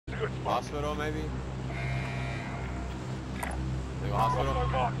Hospital, maybe? They go hospital?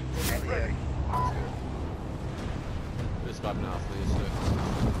 Yeah. That's good. We're just popping out, please.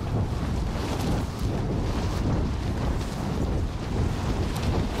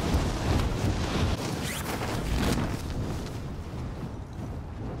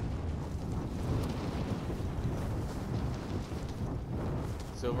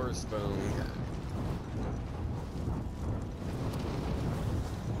 Silver spoon.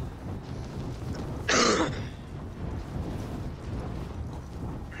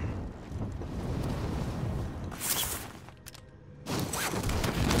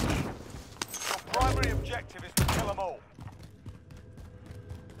 Primary objective is to kill them all.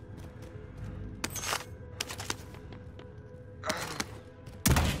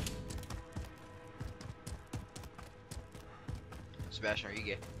 Sebastian, are you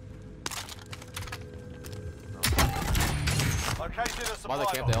gay? Located a supply Why they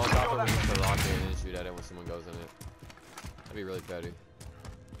camp the box. helicopter Secure when you that put a rocket in and shoot at it when someone goes in it? That'd be really petty.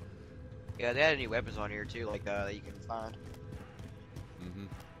 Yeah, they had new weapons on here too, like that you can find. Mm-hmm.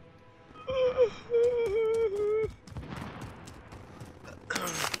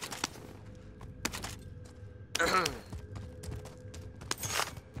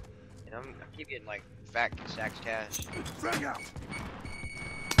 And I keep getting like fat stacks cash. Frag out.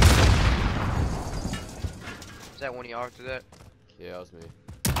 Is that one of y'all to that? Yeah, that was me.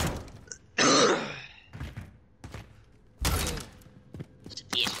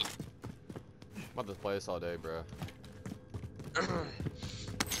 I'm about to play this all day, bro. I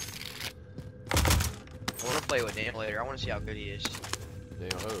want to play with Dan later. I want to see how good he is.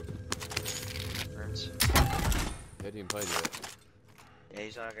 Damn, who? Burns. He hadn't even played yet. Yeah,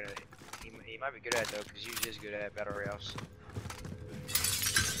 he's not gonna. He might be good at it though, because he is good at battle royales.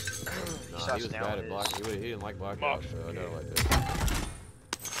 Nah, he was bad at block. He didn't like block out, so I don't like this.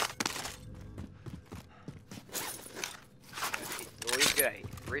 Well, he's good at it.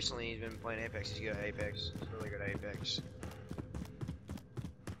 Recently, he's been playing Apex. He's good at Apex. He's really good at Apex.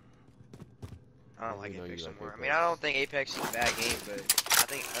 I don't like Apex no more. I mean, I don't think Apex is a bad game, but I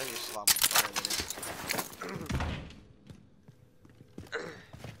think it's a lot more fun than it is.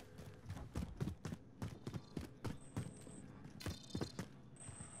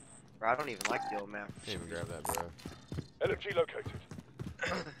 Bro, I don't even like the old map. Can't even grab that, bro. LMG located.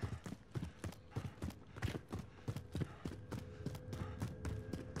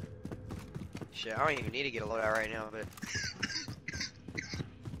 Shit, I don't even need to get a loadout right now, but.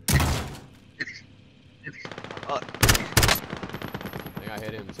 I think I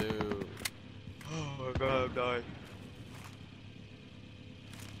hit him too. Oh my god, I'm dying.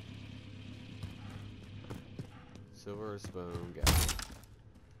 Silver spoon guy.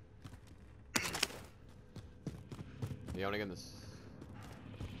 You wanna get in this?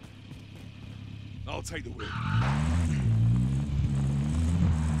 I'll take the wheel.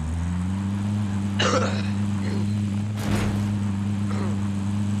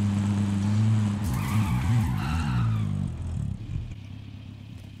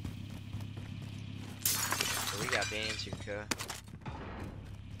 We got bands here, cuh.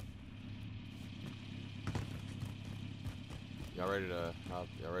 Y'all ready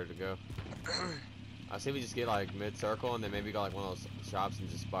to go? I say we just get like mid-circle and then maybe go like one of those shops and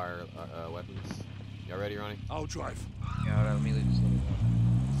just fire weapons. Y'all ready, Ronnie? I'll drive. Yeah, let me leave this little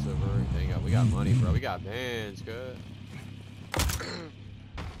Silver, we got money, bro. We got bands, good.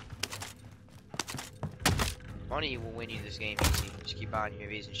 Money will win you this game easy. Just keep buying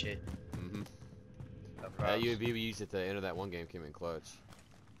UAVs and shit. Mm-hmm. No That props. UAV we used at the end of that one game came in clutch.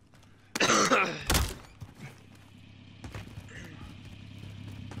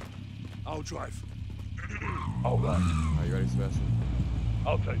 I'll drive. Alright. Are you ready, Sebastian?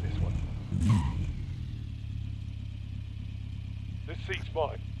 I'll take this one. This seat's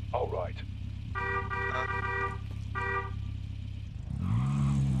mine. Alright.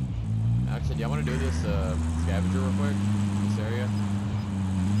 Actually, do y'all want to do this scavenger real quick? This area?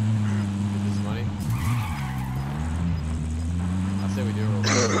 Get this money? I say we do it real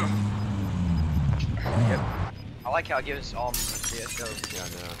quick. Yep. I like how it gives us all shit, so. Yeah, I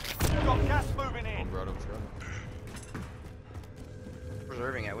know. You've got gas moving in. Bro, don't screw. Where's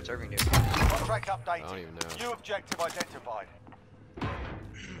Irving at? What's Irving doing? Contract updated. I don't even know. New objective identified.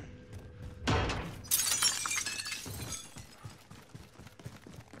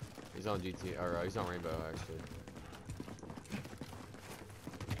 He's on GT, or he's on Rainbow, actually.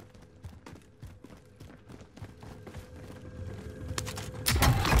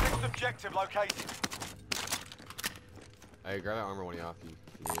 Next objective located. Hey, grab that armor when you're off, you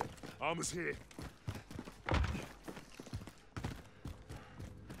need it. Armor's here.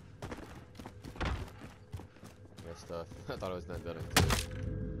 stuff. I thought it was in that building.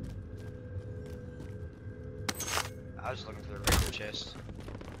 I was looking for the regular chest.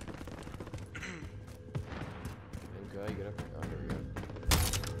 Okay, get up here. Oh, here we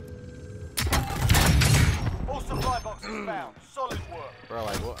go. All supply boxes found. Solid work. Bro,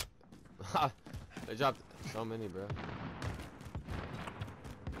 like what? They dropped so many, bro.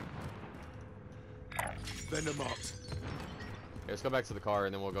 Vendor marked. Okay, let's go back to the car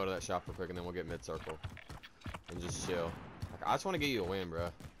and then we'll go to that shop real quick and then we'll get mid-circle. And just chill. Like, I just want to get you a win, bro.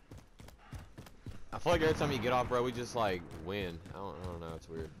 I feel like every time you get off, bro, we just like win. I don't know, it's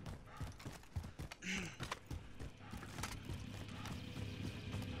weird. We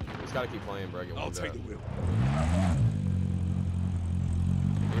just gotta keep playing, bro. Get I'll warmed take up. the wheel.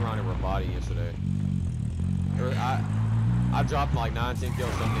 Me and Ronnie were body yesterday. I dropped like 9-10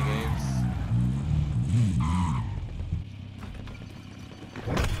 kills so many games.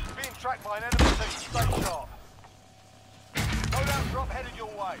 Being tracked by an enemy team. Stay sharp. Loadout drop headed your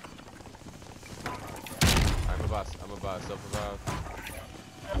way. Alright, I'm a boss. Self-revive.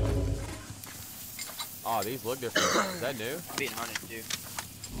 Oh, these look different. Is that new? Being hunted, dude.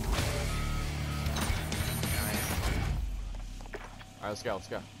 Alright, let's go.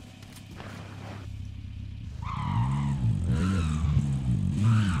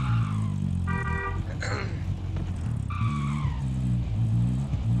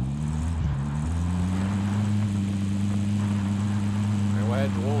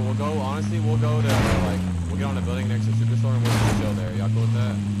 We'll go, honestly, we'll go to, like, we'll get on the building next to the superstore and we'll just chill there. Y'all cool with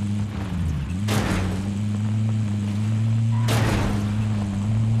that?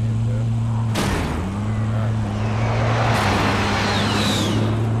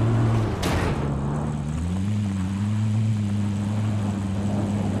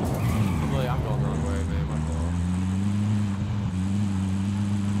 I'm going the wrong way, man. My fault.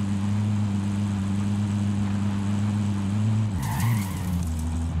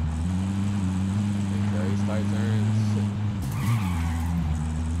 Tight turns.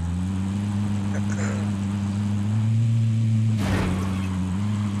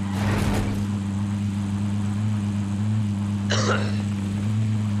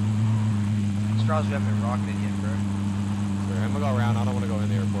 Straws we haven't been rocking it yet, bro. Sorry, I'm gonna go around. I don't want to go in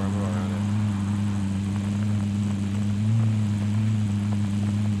the airport. I'm gonna go around it.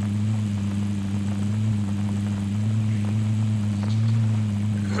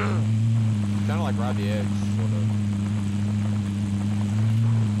 Kind of like ride the edge, sort of.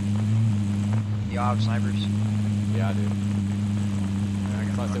 Y'all have snipers? Yeah, I do. I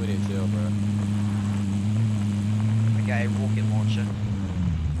That's why I got said we need to chill, bro. I got a rocket launcher.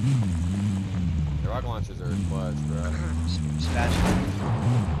 The rocket launchers are clutch, bro. Spatula.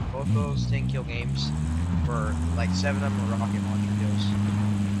 Both those 10 kill games for like 7 of them were rocket launcher kills.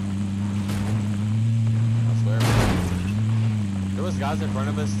 I swear, bro. There was guys in front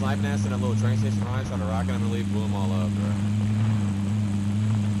of us sniping us in a little train station behind trying to rocket them and blew them all up, bro.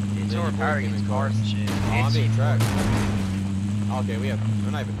 It's Then overpowered you against both cars and came shit. Oh, I'm And being C4. tracked. Okay,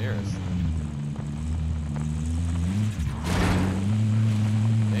 they're not even near us.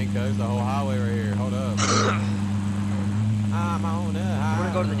 Dang, cuz the whole highway right here. Hold up. I'm on the highway. You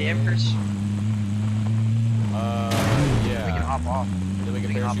wanna go to the dampers? Yeah. We can hop off. And then we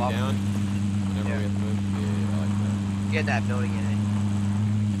can hop parachute off. down whenever Yeah. we have to move. Yeah, I like that. Get that building in it.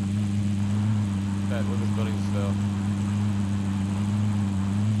 Look, this building just fell.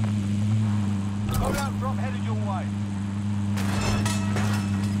 Loadout drop headed your way.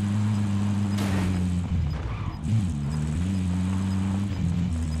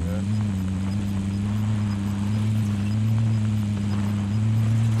 Good.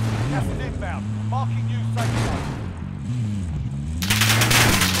 Gas is inbound. Marking you safe zone.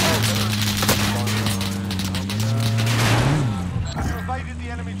 You evaded the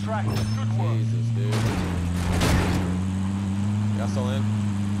enemy track. Good work. Jesus, dude. Y'all still in?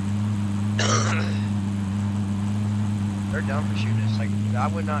 They're dumb for shooting us. Like, I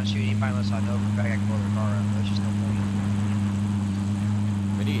would not shoot anybody unless I know for a fact I can blow their car up. That's just no point.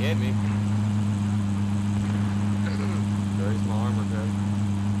 But he hit me. There's my armor, cuz.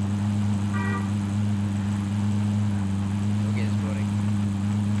 Go get his building.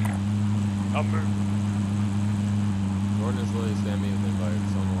 I'm moving. Jordan is literally spamming me with invites,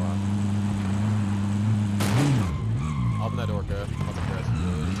 so I don't know why. Open that door, cuz. I'll take the rest of you.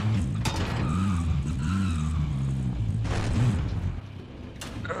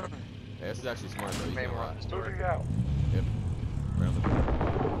 Hey, this is actually smart, though. You Maybe can't we're lie. on this door. Moving out. Yep. Around the door.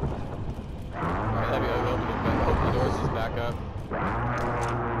 Alright, that'd be open the doors, just back up.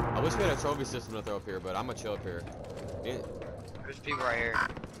 I wish we had a trophy system to throw up here, but I'm gonna chill up here. There's people right here.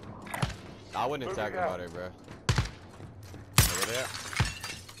 I wouldn't attack Moving out. about it, bro. Where they at?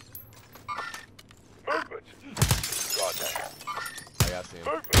 Movement. Roger. Oh, yeah, I see him.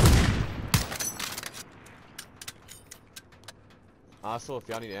 Movement. Also, if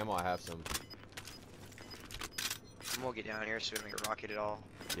y'all need ammo, I have some. I'm gonna get down here so we don't get rocket at all.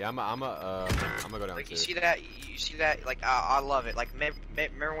 Yeah, I'm gonna go down Like too. you see that? You see that? Like I love it. Like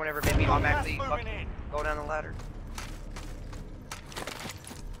remember whenever maybe automatically Gas moving in. go down the ladder.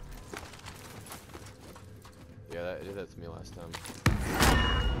 Yeah, that did that to me last time.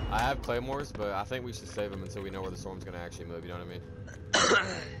 I have claymores, but I think we should save them until we know where the storm's gonna actually move. You know what I mean?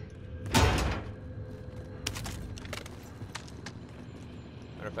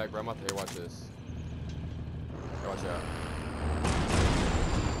 Matter of fact, bro, I'm out here. Watch this. Here, watch out.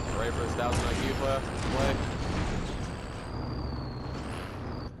 Ready for this 1,000 IQ play?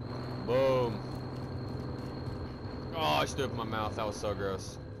 Boom. Oh, I stood up in my mouth. That was so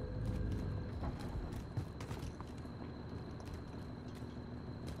gross.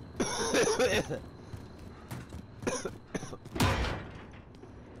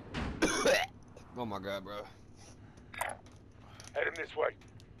 Oh my god, bro. Heading this way.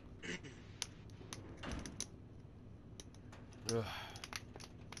 Ugh.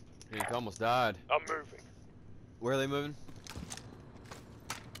 He almost died. I'm moving. Where are they moving?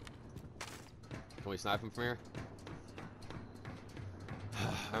 Can we snipe him from here?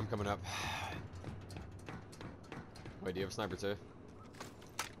 I'm coming up. Wait, do you have a sniper too?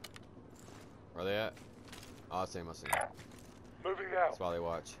 Where are they at? Oh, I see him, I see him. Moving now. That's why they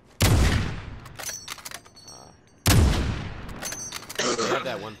watch. They have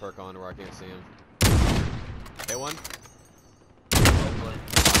that one perk on where I can't see him. Hit one?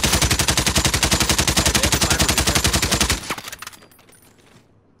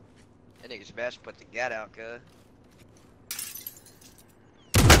 That nigga's best put the gat out, cuz.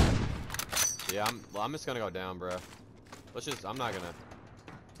 Yeah, I'm just gonna go down, bro. I'm not gonna.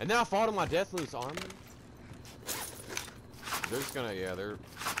 And then I fought on my death loose armor. They're just gonna, yeah,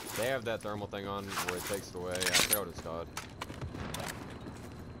 they have that thermal thing on where it takes it away. I forgot what it's called.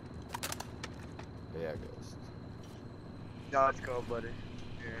 Yeah, it goes. No, it's cold, buddy.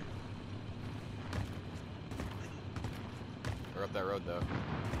 Yeah. We're up that road though.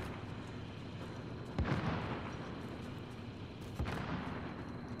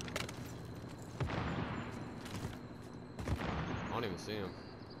 I don't even see him.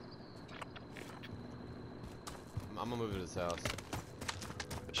 I'm gonna move to this house.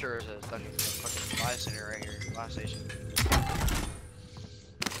 Sure, there's a fucking buy center right here, buy station.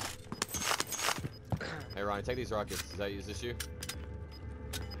 Hey Ronnie, take these rockets. Is this you?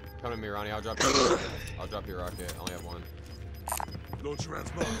 Come to me, Ronnie. I'll drop you. I'll drop your rocket. I only have one. Launch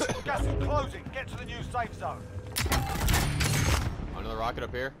rounds marked. Gas is closing. Get to the new safe zone. Another rocket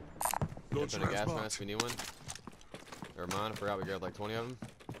up here. Launch Jump in a gas rounds mask marked. if you need one. Never mind. I forgot we grabbed like 20 of them.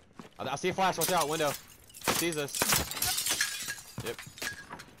 I see a flash. Watch out. Window. He sees us. Yep.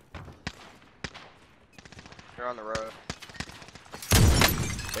 They're on the road.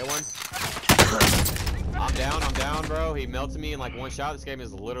 Hit one. I'm down, bro. He melted me in like one shot. This game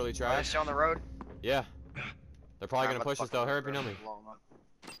is literally Are they trash. still on the road? Yeah. They're probably I'm gonna push us though. Hurry up and help me.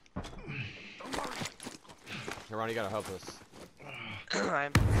 Hey, Ronnie, you gotta help us.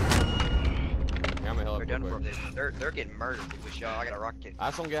 I'm. Here, I'm gonna help They're real done for quick. this. They're getting murdered with y'all. I got a rocket. I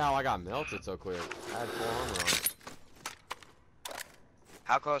just don't get how I got melted so quick. I had full armor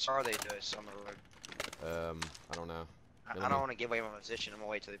How close are they to us on the road? on. I don't know. I don't want to give away my position. I'm gonna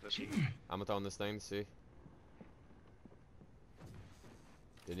wait till they push you. I'm gonna throw in this thing to see.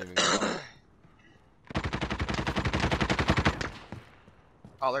 Didn't even go off.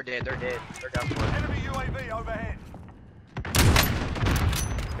 Oh, they're dead. They're dead. They're down for it. Enemy UAV overhead.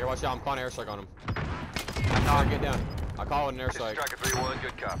 Here, watch out. I'm calling an airstrike on him. Alright, get down. I call it an This is airstrike. Striker 3-1,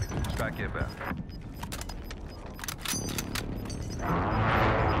 good copy. Strike inbound.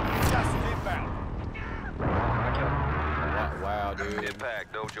 Gas is inbound. Wow, dude.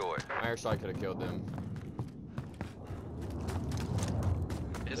 Impact, no joy. My airstrike could have killed them.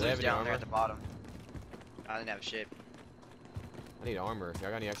 It's they have any down there armor? at the bottom. I didn't have shit. I need armor.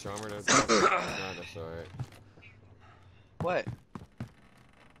 Y'all got any extra armor? No, that's alright. What?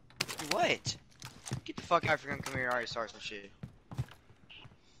 What? Get the fuck out if you're gonna come here and already start some shit.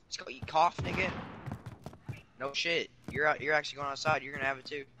 Let's go eat cough, nigga. No shit. You're out. You're actually going outside. You're gonna have it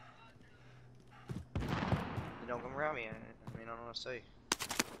too. Then don't come around me. I mean, I don't know what to say.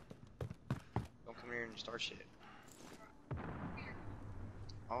 Don't come here and start shit.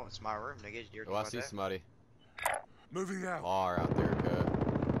 Oh, it's my room, nigga. You're Oh, I see somebody. Moving out. Far out there, cut.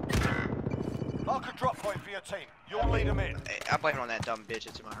 Mark a drop point for your team. You'll lead them in. Hey, I blame it on that dumb bitch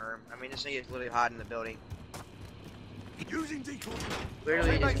that's in my room. I mean, this nigga's literally hiding in the building. Using decoy.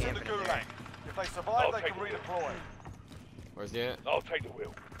 Literally just Teammates in the camping in there. gulag. If they survive, they can redeploy. Where's he at? I'll take the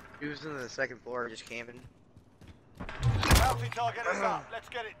wheel. He was on the second floor just camping. Bounty target is up. Let's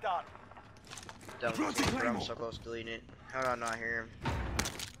get it done. Done with the game, I'm so close to deleting it. How did I not hear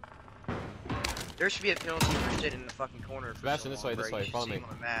him? There should be a penalty for sitting in the fucking corner. For Sebastian, so this way, long, bro. this You way. should Follow see me. him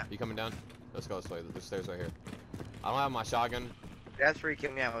on the map. You coming down? Let's go this way. There's stairs right here. I don't have my shotgun. That's where he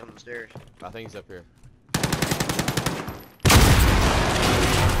killed me out on the stairs. I think he's up here.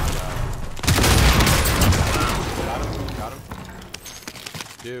 Got him.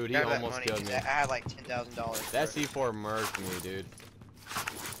 Dude, he Grab that almost money, killed 'cause me. I had like $10,000. That C4 merged me, dude.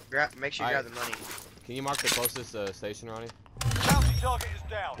 Make sure you grab the money. Can you mark the closest station, Ronnie? Bounty target is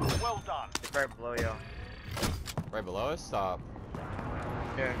down. Well done. It's right below you. Right below us? Stop.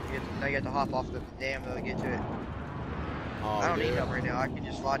 Yeah, now you have to hop off the dam though to get to it. Oh, I don't dude. need help right now. I can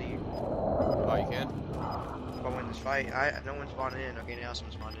just fly to you. Oh, you can? If I win this fight, no one's spawning in. Okay, now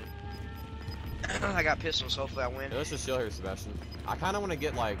someone's spawning in. I got pistols, so hopefully I win. Yeah, let's just chill here, Sebastian. I kind of want to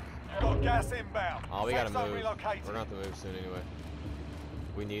get like. Got gas inbound. Oh, we gotta Safe zone move. relocated. We're gonna have to move soon anyway.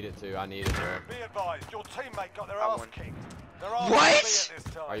 We need it too. I need it, bro. Be advised, your teammate got their I ass won. kicked. There are What? at this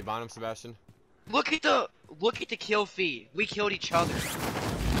time. Are you buying him, Sebastian? Look at the kill feed. We killed each other.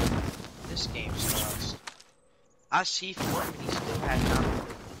 This game sucks. I see for him and he still has time.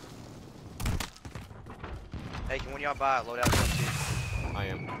 Hey, can one of y'all buy a loadout truck too? I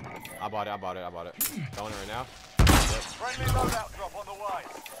am. I bought it. Going it right now. Friendly loadout drop on the way.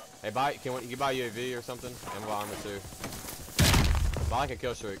 Hey, buy. You can buy UAV or something? And buy armor too. Buy like a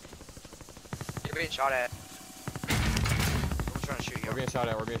kill streak. You're being shot at. I'm trying to shoot you. We're being shot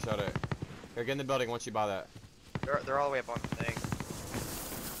at. Here, get in the building once you buy that. They're all the way up on the thing.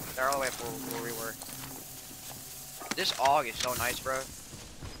 They're all the way up where we were. This AUG is so nice, bro.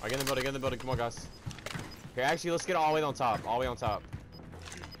 Alright, get in the building. Come on, guys. Okay, actually, let's get all the way on top. I'm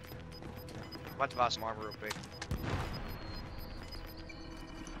about to buy some armor real quick.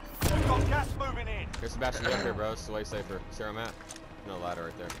 We've got gas moving in. Here's Sebastian, get up here, bro. It's way safer. See where I'm at? No ladder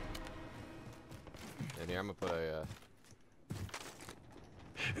right there. And here, I'm gonna put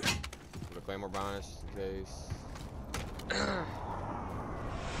a claymore behind us in case.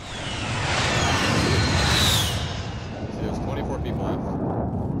 See, there's 24 people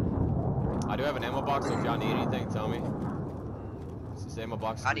left. I do have an ammo box, so if y'all need anything, tell me. This ammo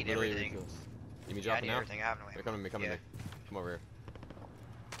box is I need literally everything. ridiculous. You need Yeah, I dropping need now? everything. I have no Here, ammo. come to me, come to Yeah. me. Come over here.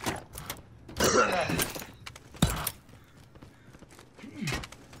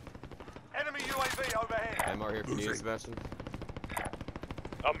 Enemy UAV overhead. Ammo here if you need it, Sebastian.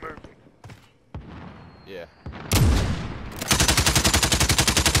 I'm moving. Yeah.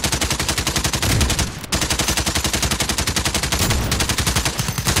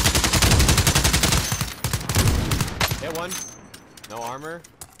 Hit one. No armor.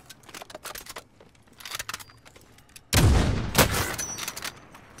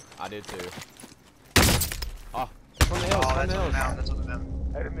 I did too. Oh, it's from the hills. Oh, From the that's on the hills. mountain. That's on the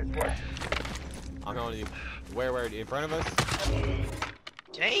mountain. Heading this way. I'm telling you. Where? In front of us?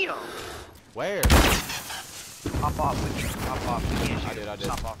 Damn. Where? Hop off. We can hop off. We can't shoot. I did.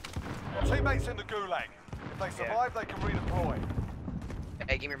 Hop off. Teammates in the gulag. If they survive, they can redeploy.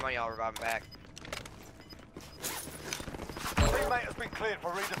 Hey, give me your money. I'll revive him back. Teammate has been cleared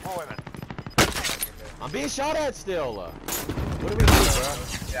for redeployment. I'm being shot at still. What do we do, bro?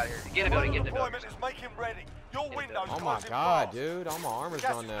 Get out of here. Get in the building. Get in the building. Redeployment is making ready. Your window's Oh my closing god, fast. dude. All my armor's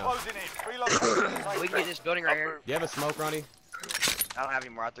Gas gone is now. closing in. Relocating. We can get this building right here. Do you have a smoke, Ronnie? I don't have any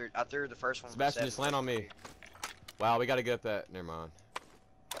more. I threw the first one. Sebastian, just land on me. Wow, we gotta get up that. Never mind.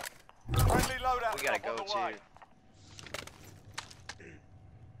 Friendly loadout We gotta drop go on the way. too.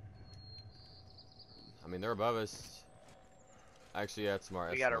 I mean, they're above us. Actually, yeah, it's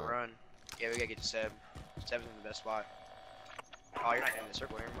smart. We that's gotta smart. run. Yeah, we gotta get to Seb. Seb's in the best spot. Oh, you're not in the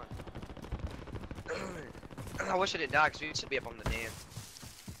circle here. I wish I didn't die because we used to be up on the dam.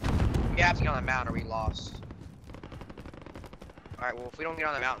 We have to get on the mountain or we lost. Alright, well, if we don't get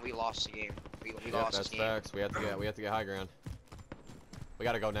on the mountain, we lost the game. We Yeah, lost that's this game. facts. We have to get high ground. We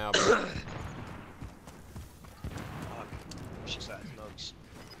gotta go now, bro. Fuck. She's got smokes.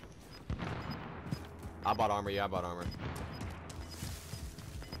 I bought armor. Yeah, I bought armor.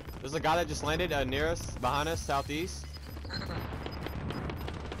 There's a guy that just landed near us, behind us, southeast.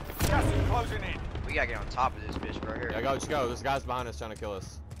 Gas is closing in. We gotta get on top of this bitch right here. Yeah, go, just go. This guy's behind us trying to kill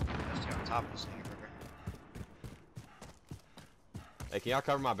us. Let's get on top of this thing right here. Hey, can y'all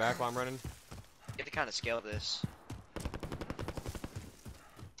cover my back while I'm running? You have to kind of scale this.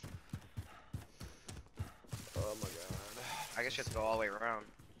 Oh my god. I guess you have to go all the way around.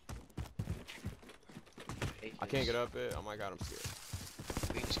 Hey. I can't get up it. Oh my god, I'm scared.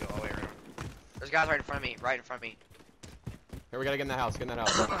 We can just go all the way around. There's guys right in front of me. Right in front of me. Here, we gotta get in the house. Get in that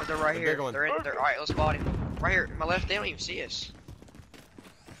house. They're right The here. bigger one. They're alright, let's body. Right here. My left, they don't even see us.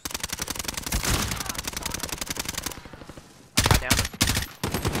 I down.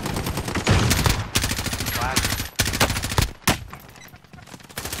 Last.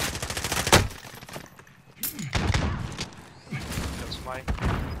 Killed somebody.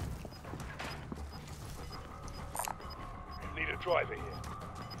 Need a driver here.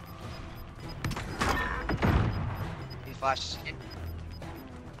 He flashes in.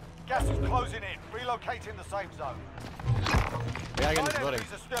 Gas is closing in. Relocating the safe zone. We gotta get in this Nine building.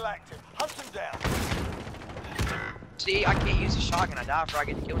 enemies are still active. Hunt them down. See, I can't use the shotgun. I die before I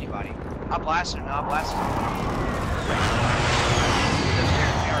get to kill anybody. I blasted him. I blasted him.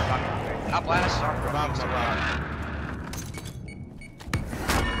 I blasted him. Revive him, revive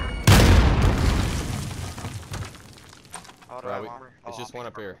Oh, do I Right, have we- armor? it's Oh, just I'm one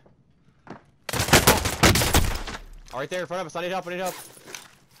up armor. here. All right there in front of us. I need help. I need help.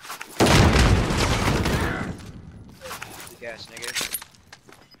 Big ass nigga.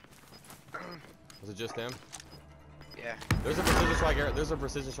 Was it just them? Yeah. There's a precision strike. There's a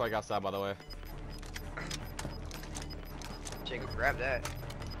precision strike outside, by the way. Jacob, grab that.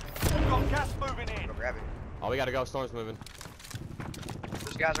 We've got gas moving in. Go grab it. Oh, we gotta go. Storm's moving.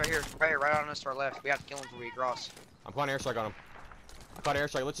 There's guys right here. Right on us to our left. We have to kill them before we cross. I'm calling airstrike on him. I caught an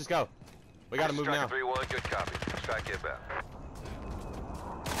airstrike. Let's just go. We gotta move now. Striker 3-1, good copy. Strike inbound. I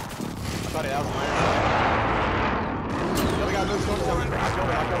thought that was my airstrike. Yeah, we gotta move. Storm's coming. I'll kill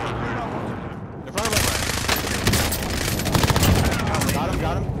him. In front of us. Got him.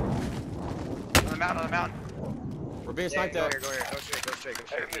 Got him. On the mountain. On the mountain. We're being Yeah, sniped go at. here. Go here. Go straight. Go straight. Go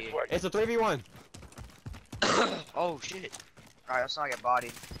Heading straight. this way. It's a 3v1. Oh shit. Alright, let's not get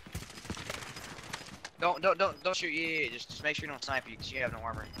bodied. Don't shoot. Yeah. Just make sure you don't snipe you because you have no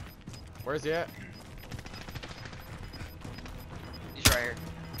armor. Where's he at? He's right here.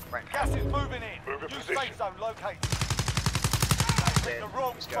 Right. Gas is moving in. Move in New position. safe zone located. Dead. The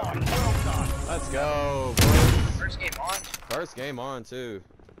wrong Let's go. spot. Well done. Let's go, boys. First game on. First game on, too.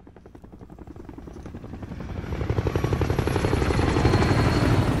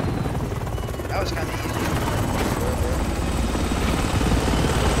 That was kind of easy.